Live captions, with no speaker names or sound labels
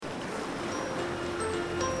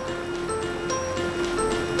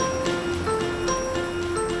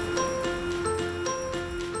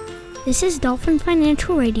This is Dolphin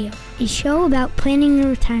Financial Radio, a show about planning your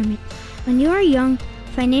retirement. When you are young,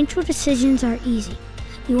 financial decisions are easy.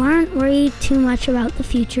 You aren't worried too much about the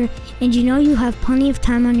future, and you know you have plenty of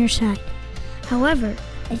time on your side. However,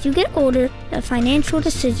 as you get older, the financial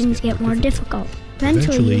decisions get more difficult.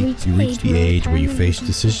 Eventually, you reach the age where you face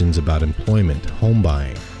decisions about employment, home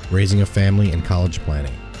buying, raising a family, and college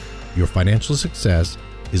planning. Your financial success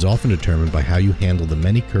is often determined by how you handle the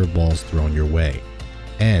many curveballs thrown your way,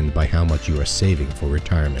 and by how much you are saving for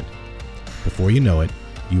retirement. Before you know it,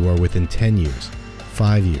 you are within 10 years,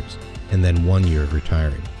 5 years, and then 1 year of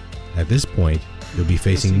retiring. At this point, you'll be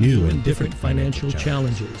facing new and different financial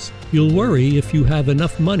challenges. You'll worry if you have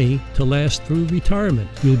enough money to last through retirement.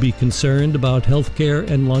 You'll be concerned about health care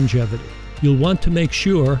and longevity. You'll want to make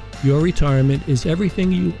sure your retirement is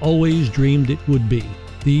everything you always dreamed it would be.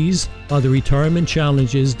 These are the retirement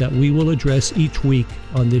challenges that we will address each week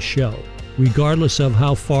on this show. Regardless of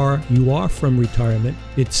how far you are from retirement,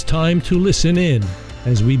 it's time to listen in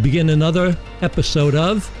as we begin another episode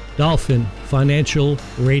of Dolphin Financial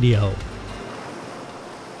Radio.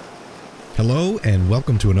 Hello and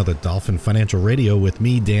welcome to another Dolphin Financial Radio with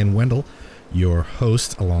me, Dan Wendell, your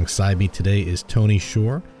host. Alongside me today is Tony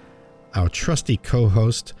Shore, our trusty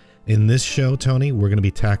co-host. In this show, Tony, we're going to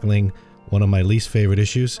be tackling one of my least favorite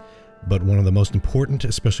issues, but one of the most important,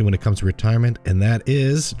 especially when it comes to retirement, and that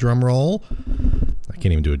is, drum roll. I can't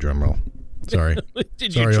even do a drum roll. Sorry.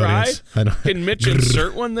 Did Sorry, you try? Can Mitch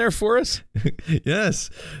insert one there for us? Yes.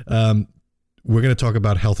 We're going to talk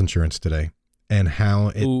about health insurance today and how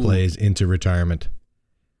it plays into retirement.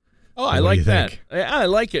 Oh, I like that. I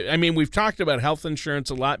like it. I mean, we've talked about health insurance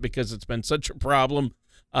a lot because it's been such a problem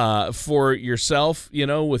for yourself, you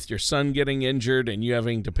know, with your son getting injured and you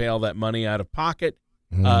having to pay all that money out of pocket.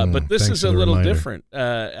 But this is a little different.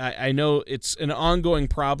 I know it's an ongoing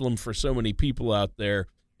problem for so many people out there,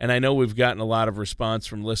 and I know we've gotten a lot of response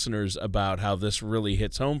from listeners about how this really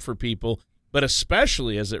hits home for people, but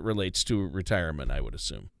especially as it relates to retirement, I would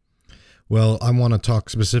assume. Well, I want to talk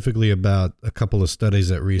specifically about a couple of studies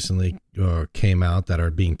that recently came out that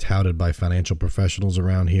are being touted by financial professionals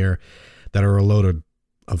around here that are a load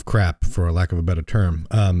of crap, for a lack of a better term.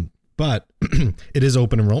 But it is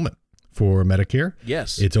open enrollment for Medicare.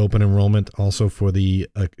 Yes. It's open enrollment also for the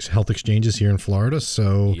health exchanges here in Florida.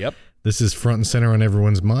 So This is front and center on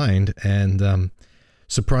everyone's mind. And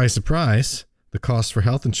surprise, surprise, the costs for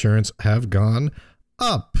health insurance have gone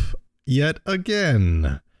up yet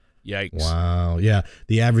again. Yikes. Wow. Yeah.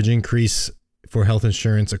 The average increase for health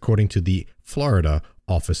insurance, according to the Florida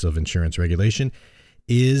Office of Insurance Regulation,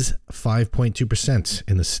 is 5.2%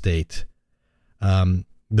 in the state. The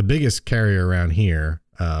biggest carrier around here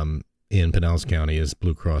in Pinellas County is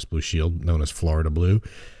Blue Cross Blue Shield, known as Florida Blue.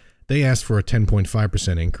 They asked for a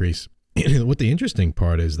 10.5% increase. What the interesting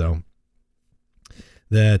part is, though,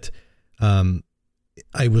 that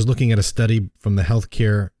I was looking at a study from the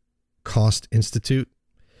Healthcare Cost Institute.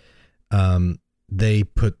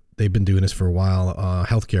 They've been doing this for a while,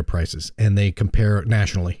 healthcare prices, and they compare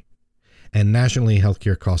nationally. And nationally,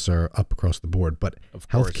 healthcare costs are up across the board. But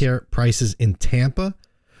healthcare prices in Tampa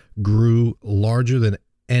grew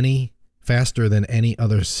faster than any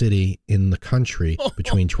other city in the country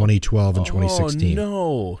between 2012 and 2016. Oh,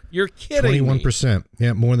 no. You're kidding 21%.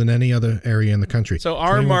 Yeah, more than any other area in the country. So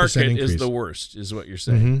our market increase is the worst, is what you're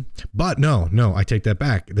saying. Mm-hmm. But no, I take that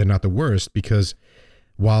back. They're not the worst, because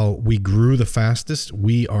while we grew the fastest,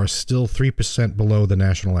 we are still 3% below the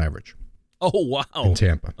national average. Oh, wow. In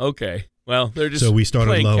Tampa. Okay. Well, they're just so we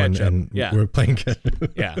started low and yeah. we're playing catch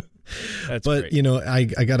up. Yeah. That's but, great. You know, I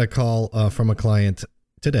got a call from a client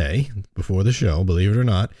today before the show, believe it or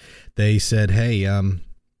not. They said, hey,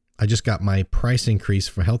 I just got my price increase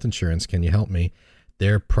for health insurance. Can you help me?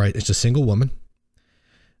 Their price, it's a single woman.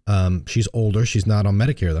 She's older. She's not on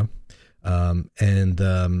Medicare, though.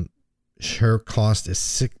 Her cost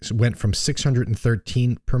went from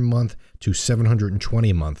 $613 per month to $720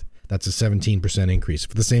 a month. That's a 17% increase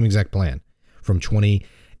for the same exact plan from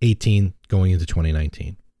 2018 going into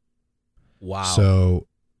 2019. Wow. So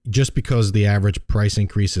just because the average price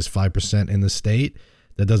increase is 5% in the state,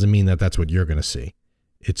 that doesn't mean that that's what you're going to see.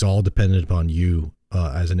 It's all dependent upon you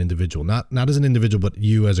as an individual, not as an individual, but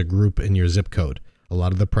you as a group in your zip code. A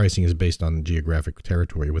lot of the pricing is based on geographic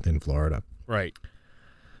territory within Florida. Right.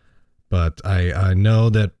 But I know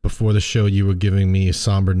that before the show you were giving me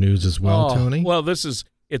somber news as well, Tony. Well,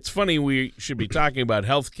 it's funny we should be talking about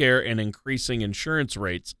healthcare and increasing insurance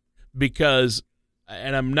rates because,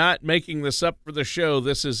 and I'm not making this up for the show,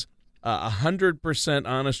 this is 100%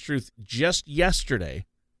 honest truth. Just yesterday,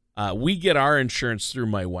 we get our insurance through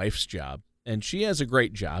my wife's job, and she has a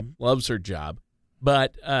great job, loves her job.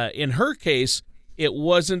 But in her case, it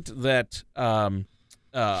wasn't that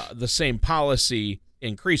the same policy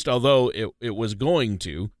increased, although it was going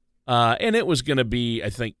to. And it was going to be, I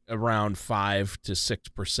think, around 5 to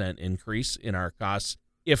 6% increase in our costs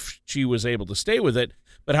if she was able to stay with it.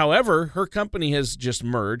 But however, her company has just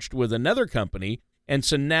merged with another company, and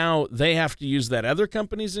so now they have to use that other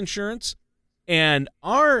company's insurance. And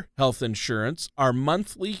our health insurance, our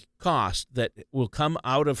monthly cost that will come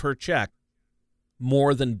out of her check,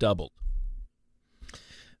 more than doubled.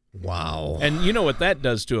 Wow. And you know what that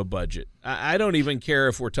does to a budget. I don't even care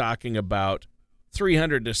if we're talking about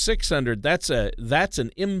 $300 to $600. That's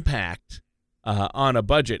an impact on a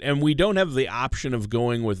budget. And we don't have the option of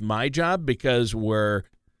going with my job, because where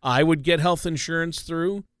I would get health insurance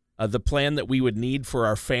through, the plan that we would need for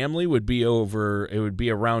our family would be around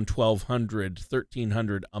 $1,200,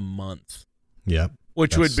 $1,300 a month. Yep.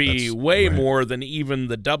 Which would be way more than even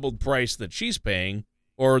the doubled price that she's paying,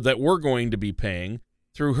 or that we're going to be paying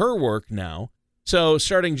through her work now. So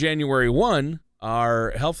starting January 1,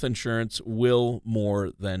 our health insurance will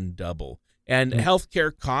more than double. And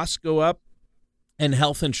healthcare costs go up, and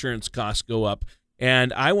health insurance costs go up.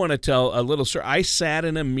 And I want to tell a little story. I sat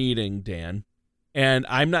in a meeting, Dan, and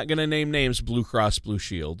I'm not going to name names, Blue Cross Blue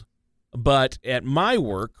Shield, but at my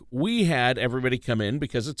work, we had everybody come in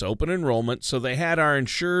because it's open enrollment, so they had our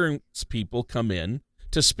insurance people come in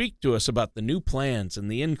to speak to us about the new plans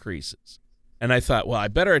and the increases. And I thought, well, I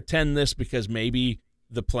better attend this because maybe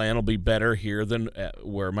the plan will be better here than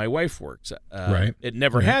where my wife works. Right. It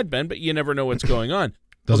never had been, but you never know what's going on.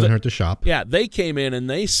 Doesn't hurt to shop. Yeah, they came in and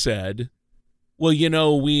they said,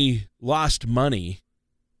 well, we lost money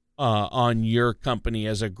on your company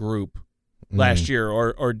as a group last year,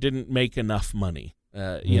 or didn't make enough money.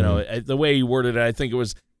 The way you worded it, I think it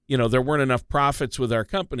was, there weren't enough profits with our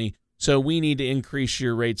company, so we need to increase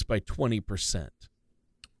your rates by 20%.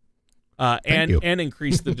 And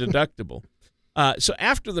increase the deductible. So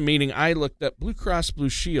after the meeting, I looked up Blue Cross Blue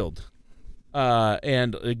Shield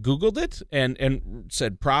and Googled it and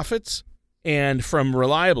said profits, and from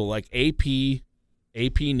reliable like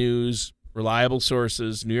AP News, reliable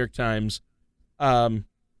sources, New York Times,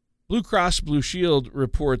 Blue Cross Blue Shield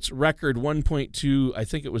reports record $1.2, I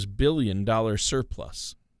think it was $1 billion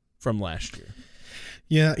surplus from last year.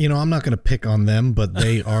 Yeah, I'm not going to pick on them, but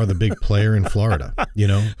they are the big player in Florida,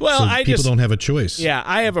 Well, so people don't have a choice. Yeah,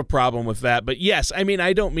 I have a problem with that. But yes,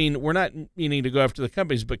 I don't mean, we're not meaning to go after the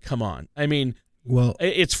companies, but come on. Well,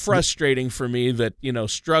 it's frustrating for me that,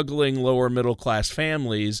 struggling lower middle class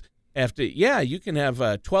families have to, you can have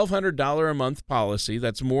a $1,200 a month policy.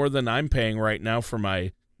 That's more than I'm paying right now for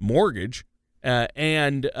my mortgage,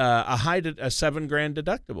 and a $7,000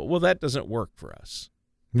 deductible. Well, that doesn't work for us.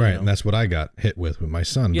 Right, and that's what I got hit with my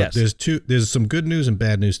son. Yes. But there's some good news and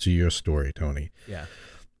bad news to your story, Tony. Yeah.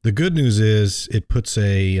 The good news is it puts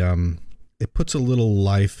a little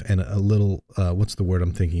life and a little what's the word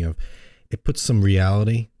I'm thinking of? It puts some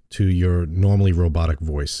reality to your normally robotic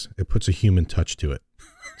voice. It puts a human touch to it.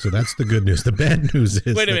 So that's the good news. The bad news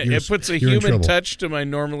is wait a minute. It puts a human touch to my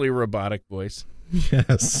normally robotic voice.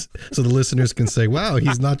 Yes. So the listeners can say, "Wow,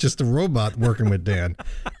 he's not just a robot working with Dan.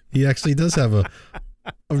 He actually does have a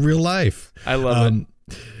real life." I love it.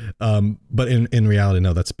 But in reality,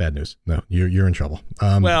 no, that's bad news. No, you're in trouble.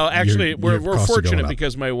 Well, actually, we're fortunate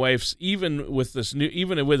because my wife's, even with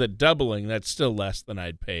it doubling, that's still less than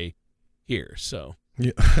I'd pay here. So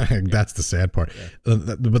yeah, that's the sad part. Yeah.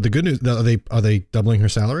 But the good news, are they doubling her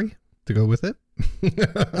salary to go with it?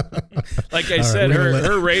 Like I said,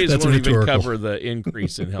 her raise won't even cover the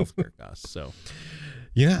increase in healthcare costs. So.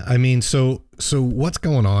 Yeah, so what's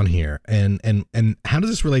going on here, and how does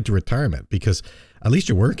this relate to retirement? Because at least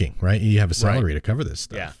you're working, right? You have a salary to cover this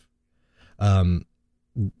stuff. Yeah.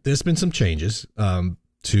 There's been some changes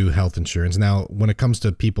to health insurance. Now, when it comes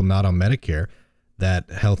to people not on Medicare,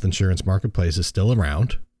 that health insurance marketplace is still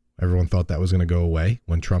around. Everyone thought that was going to go away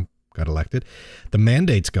when Trump got elected. The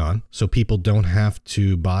mandate's gone, so people don't have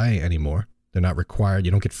to buy anymore. They're not required.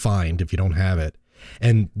 You don't get fined if you don't have it.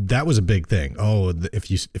 And that was a big thing. Oh,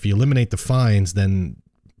 if you eliminate the fines, then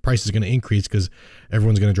price is going to increase because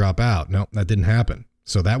everyone's going to drop out. No, that didn't happen.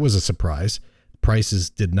 So that was a surprise.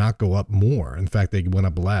 Prices did not go up more. In fact, they went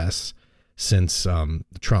up less since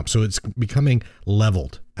Trump. So it's becoming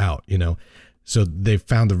leveled out, So they've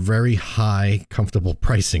found a very high, comfortable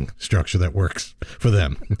pricing structure that works for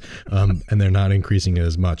them, and they're not increasing it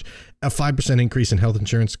as much. A 5% increase in health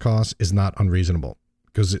insurance costs is not unreasonable.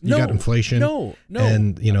 Because you got inflation, no,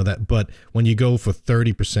 and that. But when you go for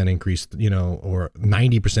 30% increase, or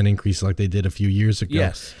 90% increase like they did a few years ago,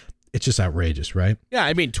 yes, it's just outrageous, right?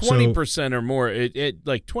 Yeah, 20% or more. It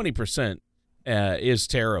like 20% is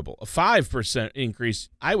terrible. A 5% increase,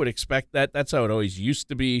 I would expect that. That's how it always used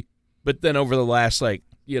to be. But then over the last,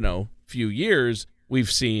 few years,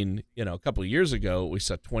 we've seen, a couple of years ago, we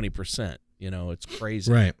saw 20%. It's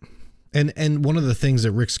crazy. Right. And one of the things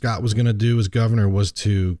that Rick Scott was going to do as governor was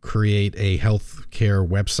to create a healthcare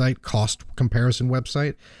website, cost comparison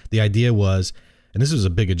website. The idea was, and this was a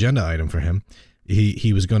big agenda item for him,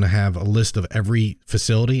 he was going to have a list of every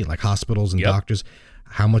facility, like hospitals and doctors,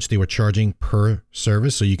 how much they were charging per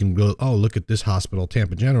service. So you can go, oh, look at this hospital,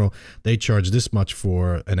 Tampa General, they charge this much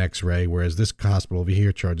for an x-ray, whereas this hospital over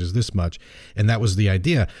here charges this much. And that was the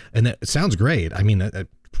idea. And it sounds great. I mean,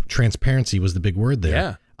 transparency was the big word there.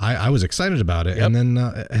 Yeah. I was excited about it, and then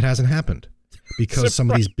it hasn't happened because some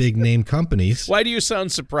of these big name companies. Why do you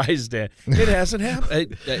sound surprised, Dan? It hasn't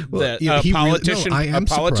happened. A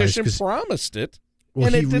politician promised it. Well,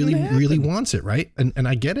 and he really wants it, right? And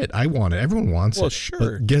I get it. I want it. Everyone wants it. Well, sure.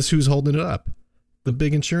 But guess who's holding it up? The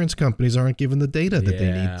big insurance companies aren't giving the data that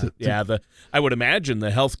they need. I would imagine the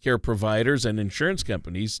healthcare providers and insurance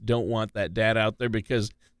companies don't want that data out there because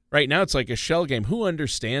right now it's like a shell game. Who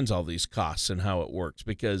understands all these costs and how it works?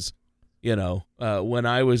 Because, when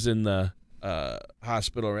I was in the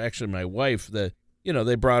hospital, or actually my wife, they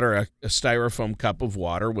brought her a styrofoam cup of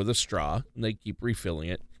water with a straw, and they keep refilling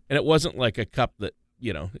it. And it wasn't like a cup that,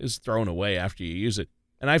 is thrown away after you use it.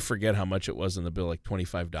 And I forget how much it was in the bill, like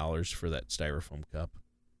 $25 for that styrofoam cup.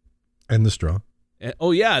 And the straw. And,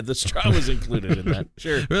 the straw was included in that.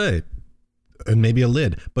 Sure. Right. And maybe a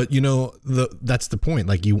lid. But, that's the point.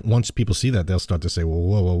 Like, once people see that, they'll start to say, well,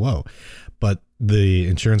 whoa. But the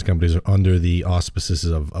insurance companies are under the auspices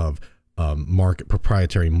of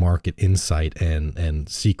proprietary market insight and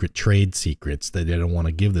secret trade secrets that they don't want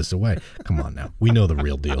to give this away. Come on now. We know the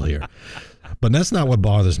real deal here. But that's not what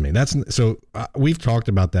bothers me. We've talked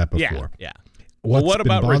about that before. Yeah. What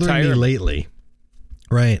about bothering retirement? Me lately,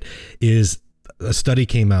 right, is a study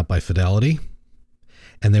came out by Fidelity,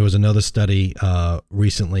 and there was another study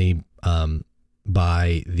recently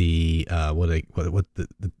by the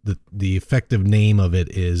the effective name of it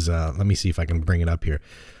is. Let me see if I can bring it up here.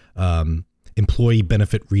 Employee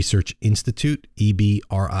Benefit Research Institute,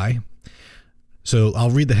 EBRI. So I'll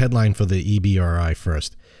read the headline for the EBRI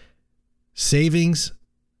first. Savings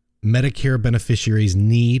Medicare beneficiaries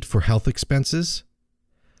need for health expenses.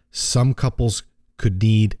 Some couples could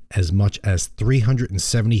need as much as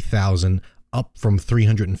 $370,000, up from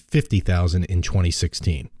 $350,000 in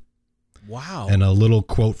 2016. Wow. And a little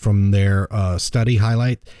quote from their study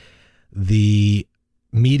highlight: the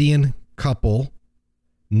median couple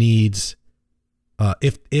needs,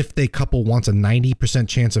 if the couple wants a 90%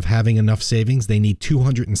 chance of having enough savings, they need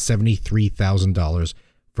 $273,000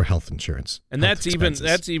 for health insurance. And that's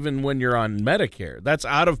even when you're on Medicare. That's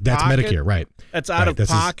out of pocket. That's Medicare, right? That's out of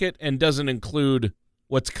pocket and doesn't include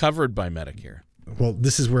what's covered by Medicare. Well,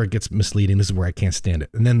 this is where it gets misleading. This is where I can't stand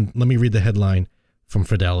it. And then let me read the headline from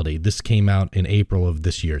Fidelity. This came out in April of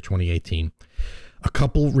this year, 2018. A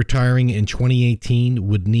couple retiring in 2018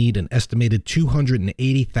 would need an estimated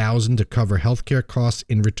 $280,000 to cover healthcare costs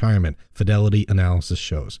in retirement, Fidelity analysis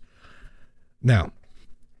shows. Now,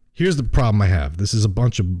 here's the problem I have. This is a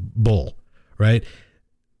bunch of bull, right?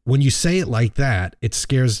 When you say it like that, it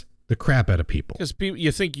scares the crap out of people. Because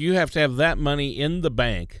you think you have to have that money in the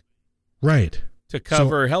bank, right, to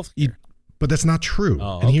cover healthcare. But that's not true.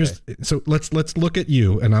 Oh, and let's look at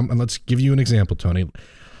you, and let's give you an example, Tony.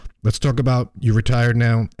 Let's talk about you retired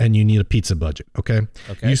now and you need a pizza budget, okay?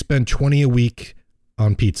 You spend $20 a week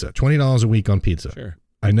on pizza, $20 a week on pizza. Sure.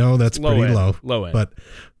 I know that's pretty low. Low end.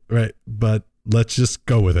 But let's just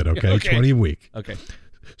go with it, okay? 20 a week. Okay.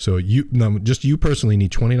 So you personally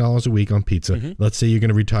need $20 a week on pizza. Mm-hmm. Let's say you're going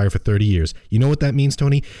to retire for 30 years. You know what that means,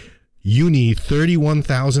 Tony? You need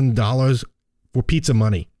 $31,000 for pizza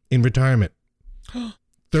money in retirement.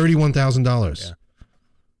 $31,000. Yeah.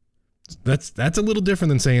 That's a little different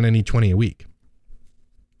than saying I need 20 a week.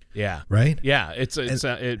 Yeah. Right? Yeah. It sounds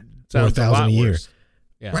or 1,000 a year. Worse.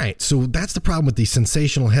 Yeah. Right. So that's the problem with these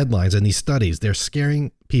sensational headlines and these studies. They're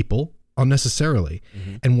scaring people unnecessarily.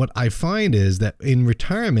 Mm-hmm. And what I find is that in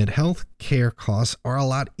retirement, health care costs are a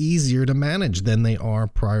lot easier to manage than they are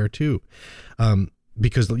prior to,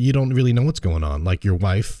 because you don't really know what's going on. Like your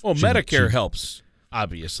wife. Well, Medicare helps.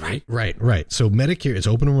 Obviously. Right. So Medicare is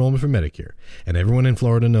open enrollment for Medicare. And everyone in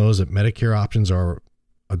Florida knows that Medicare options are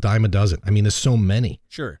a dime a dozen. I mean, there's so many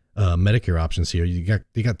Medicare options here. You got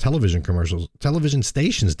television commercials, television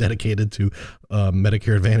stations dedicated to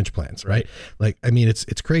Medicare Advantage plans, right? Like, I mean,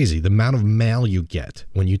 it's crazy. The amount of mail you get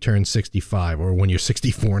when you turn 65 or when you're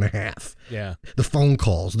 64 and a half. Yeah. The phone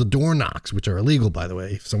calls, the door knocks, which are illegal, by the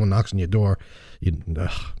way. If someone knocks on your door,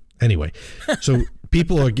 Anyway, so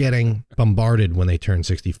people are getting bombarded when they turn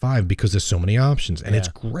 65 because there's so many options, and it's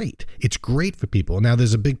great. It's great for people. Now,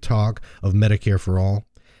 there's a big talk of Medicare for all.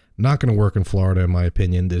 Not going to work in Florida, in my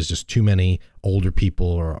opinion. There's just too many older people,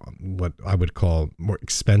 or what I would call more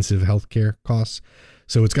expensive healthcare costs.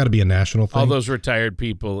 So it's got to be a national thing. All those retired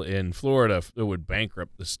people in Florida that would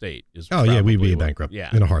bankrupt the state. We'd be bankrupt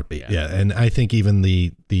in a heartbeat. Yeah, and I think even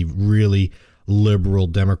the really liberal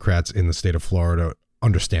Democrats in the state of Florida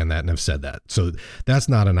understand that and have said that. So that's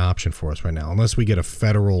not an option for us right now. Unless we get a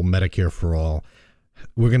federal Medicare for all,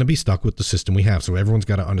 we're going to be stuck with the system we have. So everyone's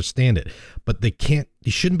got to understand it. But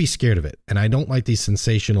you shouldn't be scared of it. And I don't like these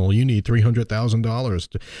sensational, you need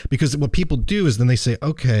 $300,000 because what people do is then they say,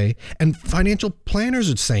 okay, and financial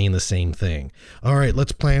planners are saying the same thing. All right,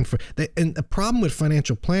 let's plan and the problem with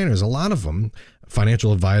financial planners, a lot of them,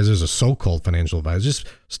 financial advisors or so-called financial advisors,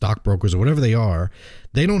 stockbrokers or whatever they are,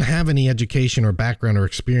 they don't have any education or background or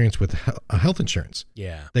experience with health insurance.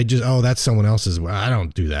 Yeah. They just, that's someone else's. Well, I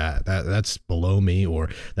don't do that. That's below me, or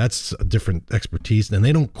that's a different expertise. And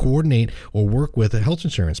they don't coordinate or work with a health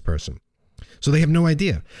insurance person. So they have no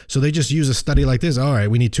idea. So they just use a study like this. All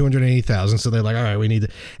right, we need 280,000. So they're like, all right, we need,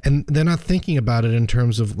 and they're not thinking about it in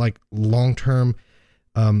terms of like long-term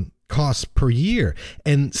costs per year.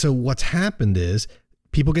 And so what's happened is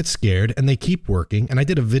people get scared and they keep working. And I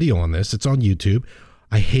did a video on this. It's on YouTube.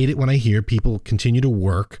 I hate it when I hear people continue to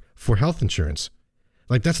work for health insurance.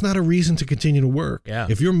 Like, that's not a reason to continue to work. Yeah.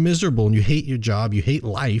 If you're miserable and you hate your job, you hate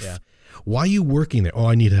life, why are you working there? Oh,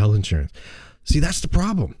 I need health insurance. See, that's the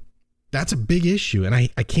problem. That's a big issue. And I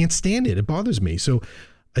can't stand it. It bothers me. So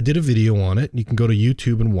I did a video on it. You can go to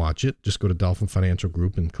YouTube and watch it. Just go to Dolphin Financial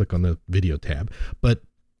Group and click on the video tab. But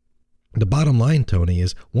the bottom line, Tony,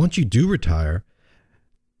 is once you do retire,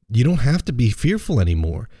 you don't have to be fearful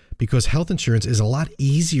anymore, because health insurance is a lot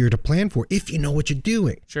easier to plan for if you know what you're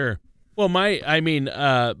doing. Sure. Well,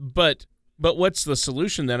 but what's the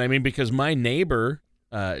solution then? I mean, because my neighbor,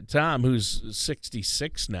 Tom, who's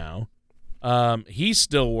 66 now, he's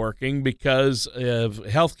still working because of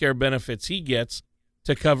healthcare benefits he gets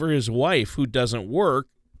to cover his wife who doesn't work.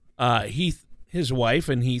 His wife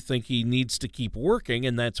and he think he needs to keep working,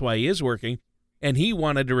 and that's why he is working. And he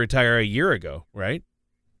wanted to retire a year ago, right?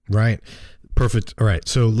 Right. Perfect. All right.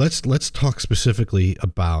 So let's talk specifically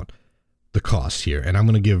about the costs here, and I'm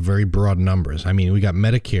going to give very broad numbers. I mean, we got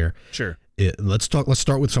Medicare. Sure. Let's start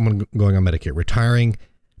with someone going on Medicare, retiring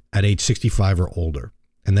at age 65 or older,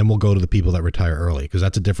 and then we'll go to the people that retire early, because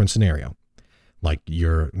that's a different scenario, like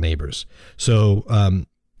your neighbors. So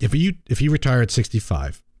if you retire at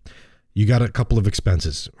 65, you got a couple of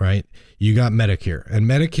expenses, right? You got Medicare, and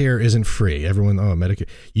Medicare isn't free. Everyone, Medicare.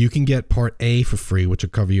 You can get Part A for free, which will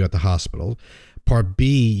cover you at the hospital. Part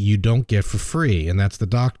B, you don't get for free, and that's the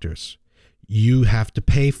doctors. You have to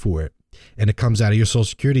pay for it, and it comes out of your Social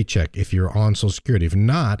Security check if you're on Social Security. If you're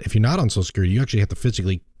not on Social Security, you actually have to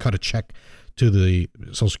physically cut a check to the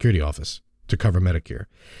Social Security office to cover Medicare.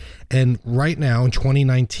 And right now in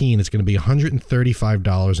 2019, it's going to be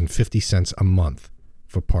 $135.50 a month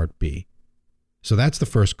for Part B. So that's the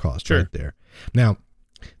first cost right there. Now,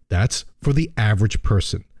 that's for the average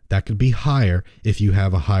person. That could be higher if you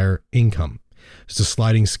have a higher income. It's a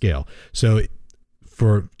sliding scale. So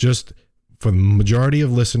for the majority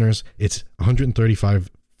of listeners, it's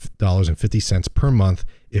 $135.50 per month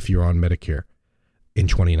if you're on Medicare in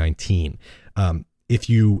 2019. If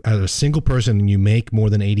you, as a single person, you make more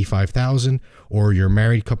than $85,000, or you're a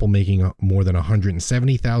married couple making more than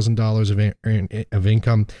 $170,000 of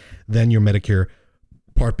income, then your Medicare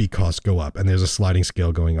Part B costs go up, and there's a sliding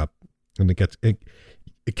scale going up, and it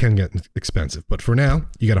can get expensive. But for now,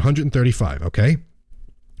 you got $135,000. Okay,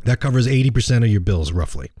 that covers 80% of your bills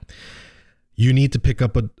roughly. You need to pick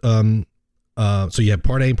up so you have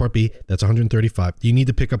Part A and Part B. That's $135,000. You need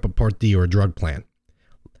to pick up a Part D or a drug plan.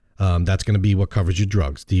 That's going to be what covers your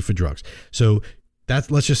drugs, D for drugs. So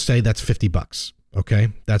let's just say that's $50. Okay,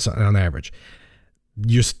 that's on average.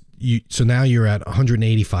 So now you're at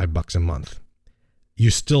 $185 a month.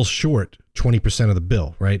 You're still short 20% of the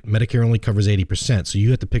bill, right? Medicare only covers 80%, so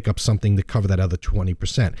you have to pick up something to cover that other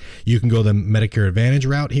 20%. You can go the Medicare Advantage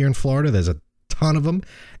route here in Florida. There's a ton of them,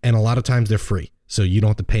 and a lot of times they're free, so you don't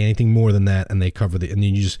have to pay anything more than that, and they cover and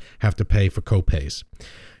then you just have to pay for co-pays.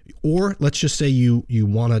 Or let's just say you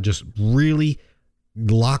want to just really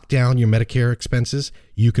lock down your Medicare expenses.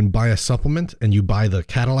 You can buy a supplement, and you buy the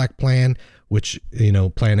Cadillac plan, which,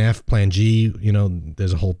 Plan F, Plan G,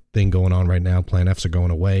 there's a whole thing going on right now. Plan Fs are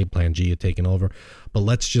going away. Plan G are taking over. But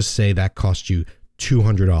let's just say that costs you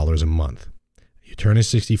 $200 a month. You turn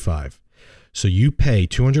 65. So you pay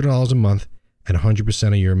 $200 a month, and 100%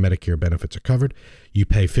 of your Medicare benefits are covered. You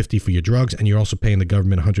pay $50 for your drugs, and you're also paying the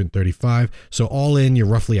government $135. So all in, you're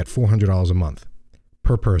roughly at $400 a month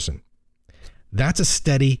per person. That's a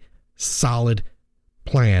steady, solid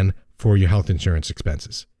plan for your health insurance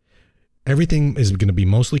expenses. Everything is going to be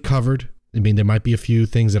mostly covered. I mean, there might be a few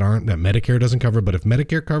things that Medicare doesn't cover, but if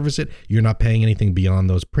Medicare covers it, you're not paying anything beyond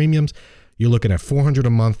those premiums. You're looking at $400 a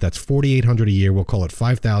month. That's $4,800 a year. We'll call it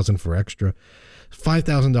 $5,000 for extra.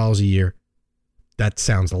 $5,000 a year. That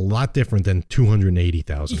sounds a lot different than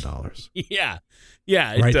 $280,000. Yeah,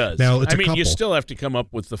 it right? does. Now, it's you still have to come up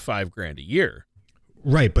with the $5,000 a year.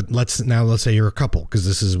 Right, but let's say you're a couple, because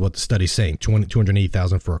this is what the study's saying: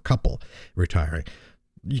 $280,000 for a couple retiring.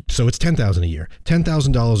 So it's $10,000 a year.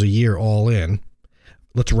 $10,000 a year all in.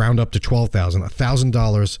 Let's round up to $12,000.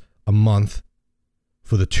 $1,000 a month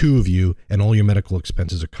for the two of you, and all your medical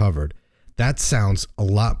expenses are covered. That sounds a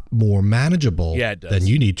lot more manageable than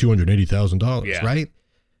you need $280,000, right?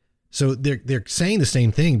 So they're saying the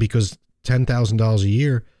same thing, because $10,000 a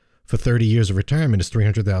year for 30 years of retirement is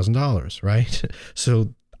 $300,000, right?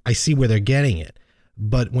 So I see where they're getting it.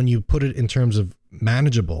 But when you put it in terms of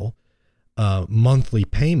manageable monthly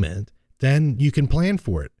payment, then you can plan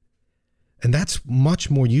for it. And that's much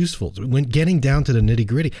more useful when getting down to the nitty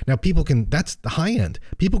gritty. Now, that's the high end.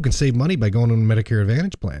 People can save money by going on a Medicare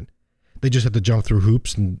Advantage plan. They just have to jump through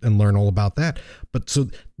hoops and learn all about that. But so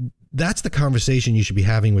that's the conversation you should be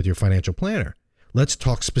having with your financial planner. Let's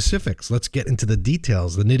talk specifics. Let's get into the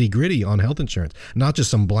details, the nitty gritty on health insurance, not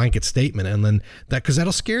just some blanket statement. And then because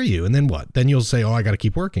that'll scare you. And then what? Then you'll say, oh, I got to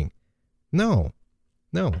keep working. No.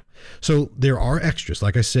 So there are extras.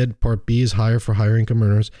 Like I said, Part B is higher for higher income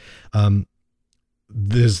earners.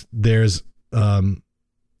 There's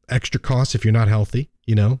extra costs if you're not healthy.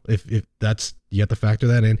 If that's, you have to factor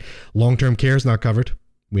that in. Long-term care is not covered.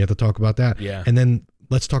 We have to talk about that. Yeah. And then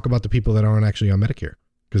let's talk about the people that aren't actually on Medicare,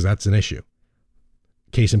 because that's an issue.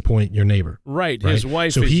 Case in point, your neighbor. Right. His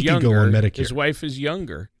wife is younger. Could go on Medicare. His wife is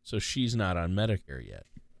younger, so she's not on Medicare yet.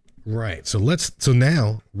 Right. So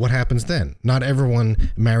now what happens then? Not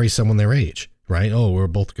everyone marries someone their age, right? Oh, we're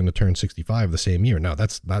both going to turn 65 the same year. No,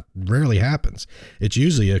 that rarely happens. It's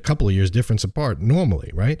usually a couple of years difference apart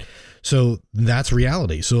normally, right? So that's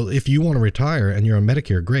reality. So if you want to retire and you're on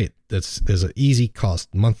Medicare, great. There's an easy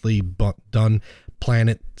cost, monthly, done, plan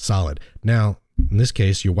it, solid. Now, in this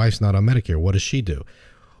case, your wife's not on Medicare. What does she do?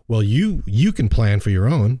 Well, you can plan for your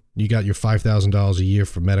own. You got your $5,000 a year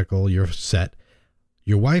for medical. You're set.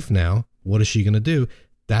 Your wife now, what is she going to do?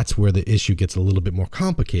 That's where the issue gets a little bit more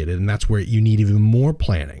complicated, and that's where you need even more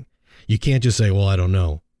planning. You can't just say, well, I don't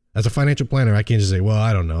know. As a financial planner, I can't just say, well,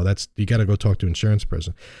 I don't know. You got to go talk to an insurance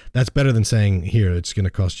person. That's better than saying, here, it's going to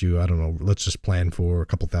cost you, I don't know, let's just plan for a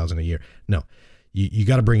couple $1,000 a year. No, you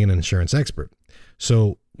got to bring in an insurance expert.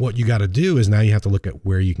 So what you got to do is now you have to look at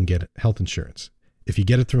where you can get health insurance. If you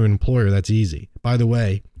get it through an employer, that's easy. By the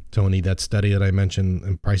way, Tony, that study that I mentioned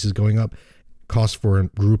and prices going up, costs for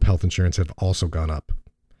group health insurance have also gone up.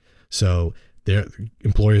 So their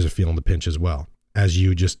employers are feeling the pinch as well, as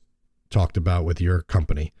you just talked about with your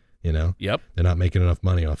company. Yep. They're not making enough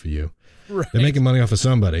money off of you. Right. They're making money off of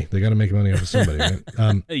somebody. They got to make money off of somebody,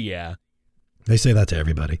 right? Yeah. They say that to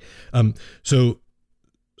everybody. So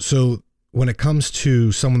when it comes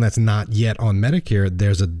to someone that's not yet on Medicare,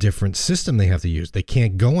 there's a different system they have to use. They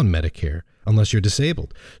can't go on Medicare unless you're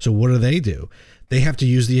disabled. So what do? They have to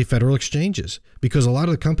use the federal exchanges, because a lot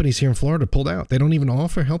of the companies here in Florida pulled out. They don't even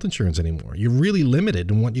offer health insurance anymore. You're really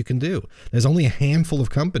limited in what you can do. There's only a handful of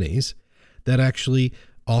companies that actually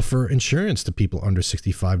offer insurance to people under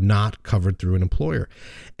 65, not covered through an employer.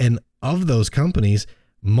 And of those companies,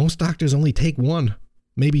 most doctors only take one,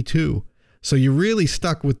 maybe two. So you're really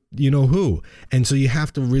stuck with who. And so you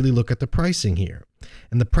have to really look at the pricing here.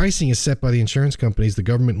 And the pricing is set by the insurance companies. The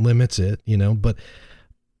government limits it,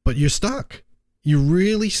 but you're stuck. You're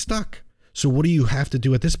really stuck. So what do you have to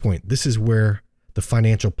do at this point? This is where the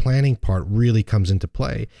financial planning part really comes into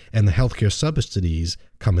play, and the healthcare subsidies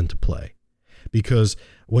come into play. Because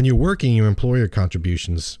when you're working, your employer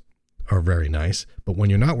contributions are very nice, but when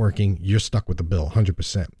you're not working, you're stuck with the bill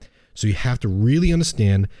 100%. So you have to really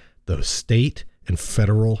understand the state and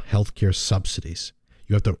federal healthcare subsidies.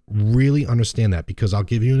 You have to really understand that, because I'll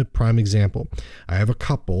give you a prime example. I have a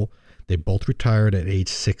couple. They both retired at age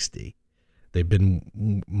 60. They've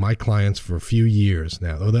been my clients for a few years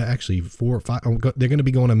now. They're actually 4 or 5. They're going to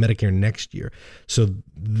be going on Medicare next year. So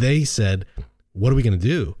they said, what are we going to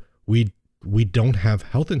do? We don't have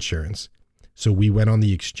health insurance. So we went on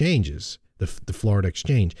the exchanges, the Florida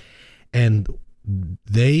exchange, and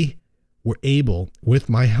they were able, with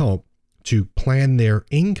my help, to plan their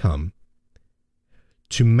income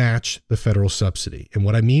to match the federal subsidy. And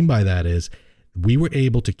what I mean by that is we were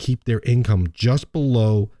able to keep their income just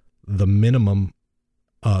below the minimum,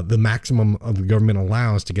 the maximum of the government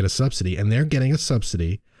allows to get a subsidy. And they're getting a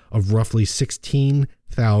subsidy of roughly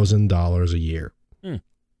 $16,000 a year.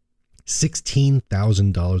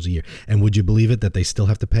 $16,000 a year. And would you believe it that they still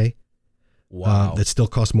have to pay? Wow. That still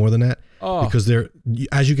costs more than that? Oh. Because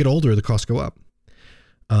as you get older, the costs go up.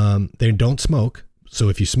 They don't smoke. So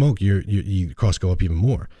if you smoke, your costs go up even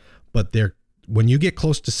more. But when you get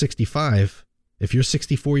close to 65, if you're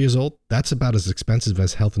 64 years old, that's about as expensive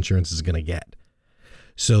as health insurance is going to get.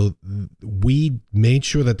 So we made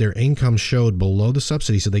sure that their income showed below the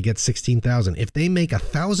subsidy, so they get $16,000. If they make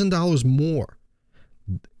 $1,000 more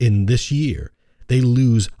in this year, they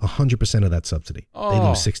lose 100% of that subsidy. They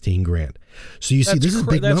lose $16,000. So you see, this is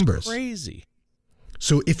big numbers. That's crazy.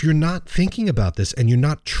 So if you're not thinking about this and you're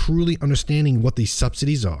not truly understanding what these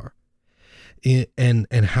subsidies are and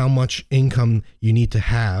how much income you need to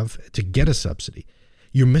have to get a subsidy,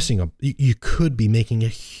 you're missing you could be making a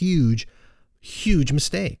huge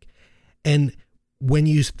mistake. And when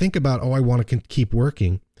you think about, I want to keep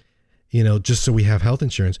working, just so we have health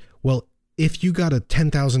insurance. Well, if you got a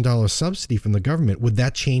 $10,000 subsidy from the government, would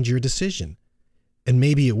that change your decision? And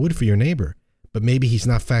maybe it would for your neighbor, but maybe he's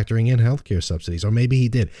not factoring in healthcare subsidies, or maybe he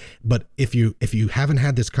did. But if you haven't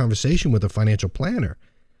had this conversation with a financial planner,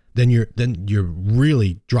 then you're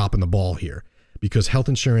really dropping the ball here, because health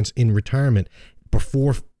insurance in retirement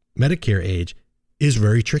before Medicare age is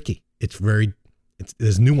very tricky. It's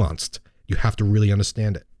nuanced. You have to really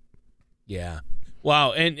understand it. Yeah.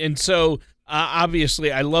 Wow. And so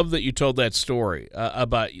obviously, I love that you told that story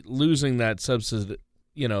about losing that subsidy.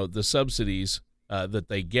 The subsidies that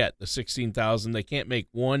they get, the $16,000. They can't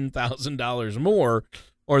make $1,000 more,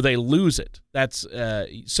 or they lose it. That's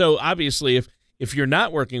so obviously, if you're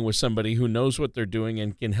not working with somebody who knows what they're doing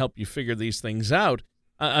and can help you figure these things out,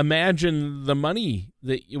 imagine the money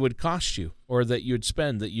that it would cost you, or that you'd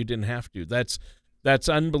spend that you didn't have to. That's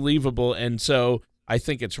unbelievable. And so I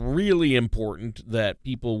think it's really important that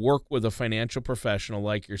people work with a financial professional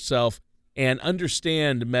like yourself and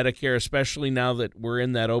understand Medicare, especially now that we're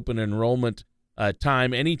in that open enrollment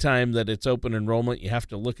time. Anytime that it's open enrollment, you have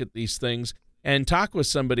to look at these things and talk with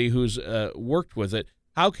somebody who's worked with it.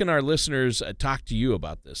 How can our listeners talk to you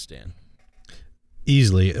about this, Dan?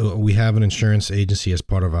 Easily. We have an insurance agency as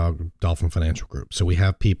part of our Dolphin Financial Group. So we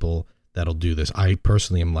have people that'll do this. I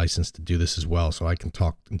personally am licensed to do this as well, so I can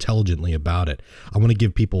talk intelligently about it. I want to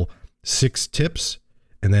give people 6 tips,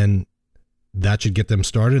 and then that should get them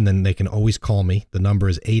started, and then they can always call me. The number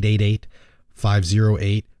is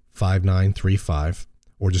 888-508-5935,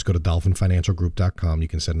 or just go to dolphinfinancialgroup.com. You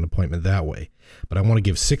can set an appointment that way. But I want to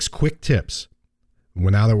give 6 quick tips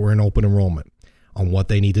now that we're in open enrollment on what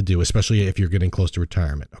they need to do, especially if you're getting close to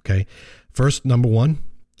retirement, okay? First, number 1,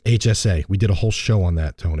 HSA. We did a whole show on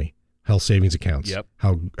that, Tony. Health savings accounts. Yep.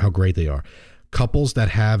 How great they are. Couples that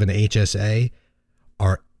have an HSA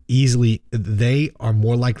are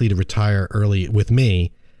more likely to retire early with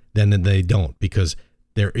me than they don't, because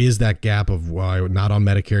there is that gap of, well, I'm not on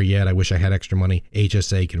Medicare yet, I wish I had extra money.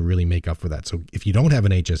 HSA can really make up for that. So if you don't have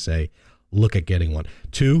an HSA, look at getting one.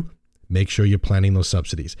 2, make sure you're planning those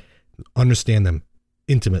subsidies. Understand them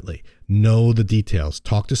intimately. Know the details.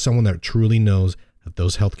 Talk to someone that truly knows that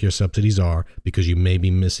those healthcare subsidies are, because you may be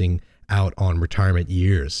missing out on retirement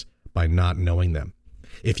years by not knowing them.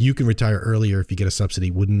 If you can retire earlier if you get a subsidy,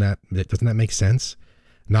 doesn't that make sense?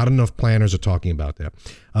 Not enough planners are talking about that.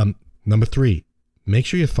 Number 3, make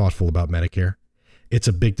sure you're thoughtful about Medicare. It's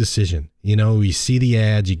a big decision. You see the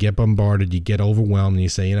ads, you get bombarded, you get overwhelmed, and you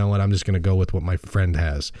say, you know what, I'm just going to go with what my friend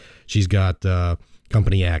has. She's got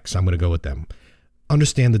company X, I'm going to go with them.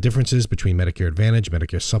 Understand the differences between Medicare Advantage,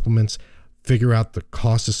 Medicare supplements, figure out the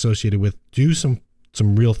costs associated with, do some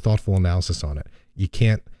real thoughtful analysis on it. You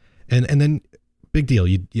can't, and then big deal.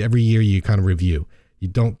 Every year you kind of review. You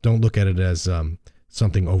don't look at it as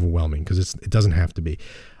something overwhelming, because it doesn't have to be.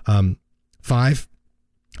 4,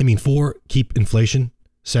 keep inflation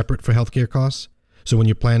separate for healthcare costs. So when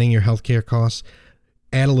you're planning your healthcare costs,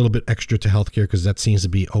 add a little bit extra to healthcare, because that seems to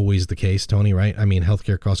be always the case, Tony, right? I mean,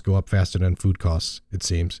 healthcare costs go up faster than food costs, it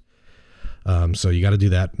seems. So you got to do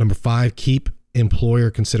that. Number 5, keep employer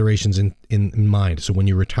considerations in mind. So when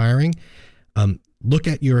you're retiring, look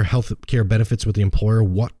at your health care benefits with the employer,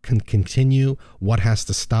 what can continue, what has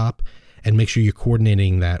to stop, and make sure you're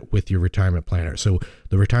coordinating that with your retirement planner. So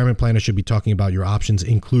the retirement planner should be talking about your options,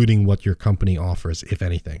 including what your company offers, if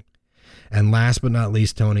anything. And last but not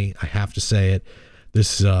least, Tony, I have to say it,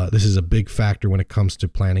 this is a big factor when it comes to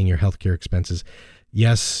planning your healthcare expenses.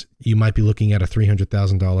 Yes, you might be looking at a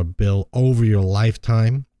 $300,000 bill over your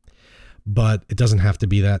lifetime, but it doesn't have to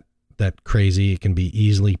be that crazy. It can be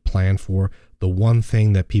easily planned for. The one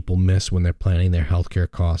thing that people miss when they're planning their healthcare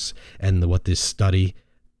costs, and what this study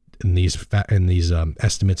and these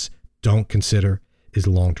estimates don't consider, is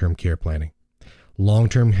long-term care planning.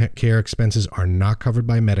 Long-term care expenses are not covered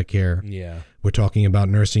by Medicare. Yeah, we're talking about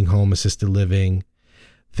nursing home, assisted living,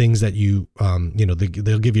 things that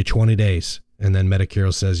they'll give you 20 days. And then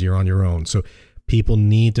Medicare says you're on your own. So people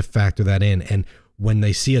need to factor that in. And when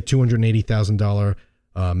they see a $280,000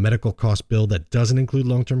 medical cost bill that doesn't include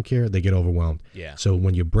long-term care, they get overwhelmed. Yeah. So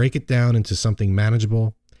when you break it down into something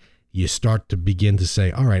manageable, you start to begin to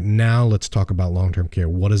say, all right, now let's talk about long-term care.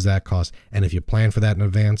 What does that cost? And if you plan for that in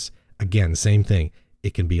advance, again, same thing.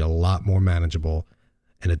 It can be a lot more manageable,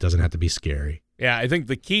 and it doesn't have to be scary. Yeah, I think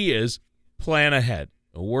the key is plan ahead.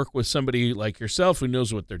 Work with somebody like yourself who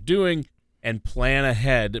knows what they're doing, and plan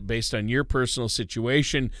ahead based on your personal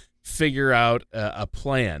situation. Figure out a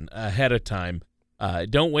plan ahead of time.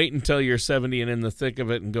 Don't wait until you're 70 and in the thick of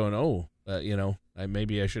it and going,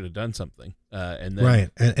 maybe I should have done something. And then right,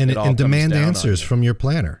 and demand answers from your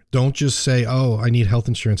planner. Don't just say, "Oh, I need health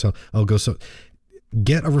insurance. I'll go." So,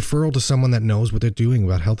 get a referral to someone that knows what they're doing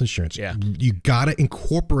about health insurance. Yeah, you got to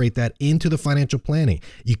incorporate that into the financial planning.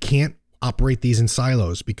 You can't operate these in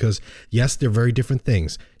silos because, yes, they're very different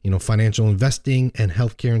things. Financial investing and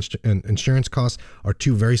healthcare and insurance costs are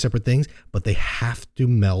two very separate things, but they have to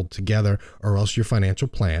meld together, or else your financial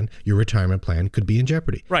plan, your retirement plan, could be in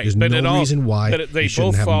jeopardy. Right. There's no reason why they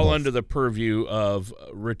both fall under the purview of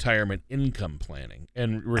retirement income planning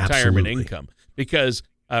and retirement income, because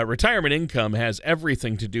retirement income has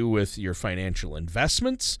everything to do with your financial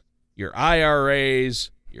investments, your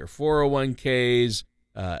IRAs, your 401ks,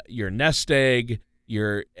 your nest egg,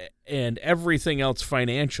 and everything else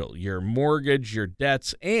financial, your mortgage, your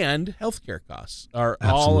debts, and healthcare costs are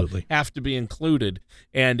Absolutely. all have to be included.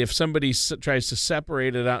 And if somebody tries to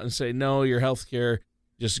separate it out and say, no, your healthcare,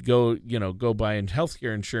 just go buy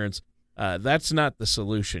healthcare insurance, that's not the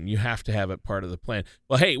solution. You have to have it part of the plan.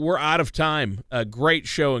 Well, hey, we're out of time. A great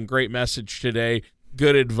show and great message today.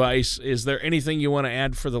 Good advice. Is there anything you want to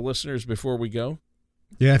add for the listeners before we go?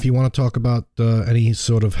 Yeah, if you want to talk about any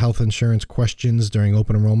sort of health insurance questions during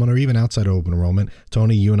open enrollment or even outside of open enrollment,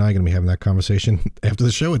 Tony, you and I are going to be having that conversation after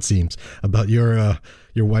the show, it seems, about your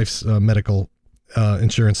wife's medical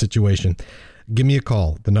insurance situation. Give me a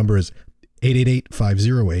call. The number is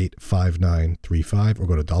 888-508-5935 or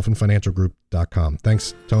go to dolphinfinancialgroup.com.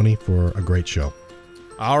 Thanks, Tony, for a great show.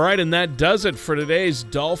 All right, and that does it for today's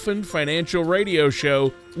Dolphin Financial Radio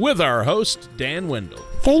Show with our host, Dan Wendell.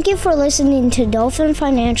 Thank you for listening to Dolphin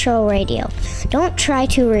Financial Radio. Don't try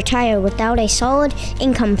to retire without a solid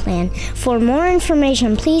income plan. For more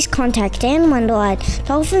information, please contact Dan Wendell at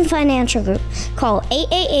Dolphin Financial Group. Call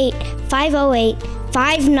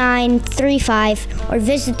 888-508-5935 or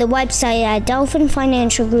visit the website at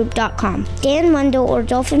dolphinfinancialgroup.com. Dan Wendell or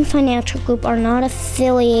Dolphin Financial Group are not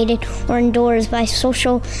affiliated or endorsed by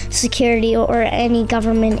Social Security or any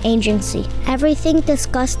government agency. Everything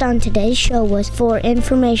discussed on today's show was for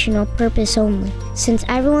informational purpose only. Since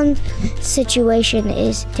everyone's situation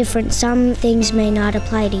is different, some things may not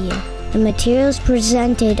apply to you. The materials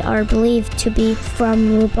presented are believed to be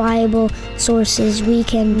from reliable sources. We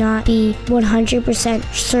cannot be 100%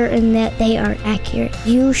 certain that they are accurate.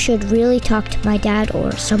 You should really talk to my dad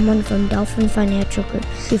or someone from Dolphin Financial Group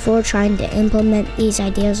before trying to implement these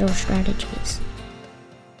ideas or strategies.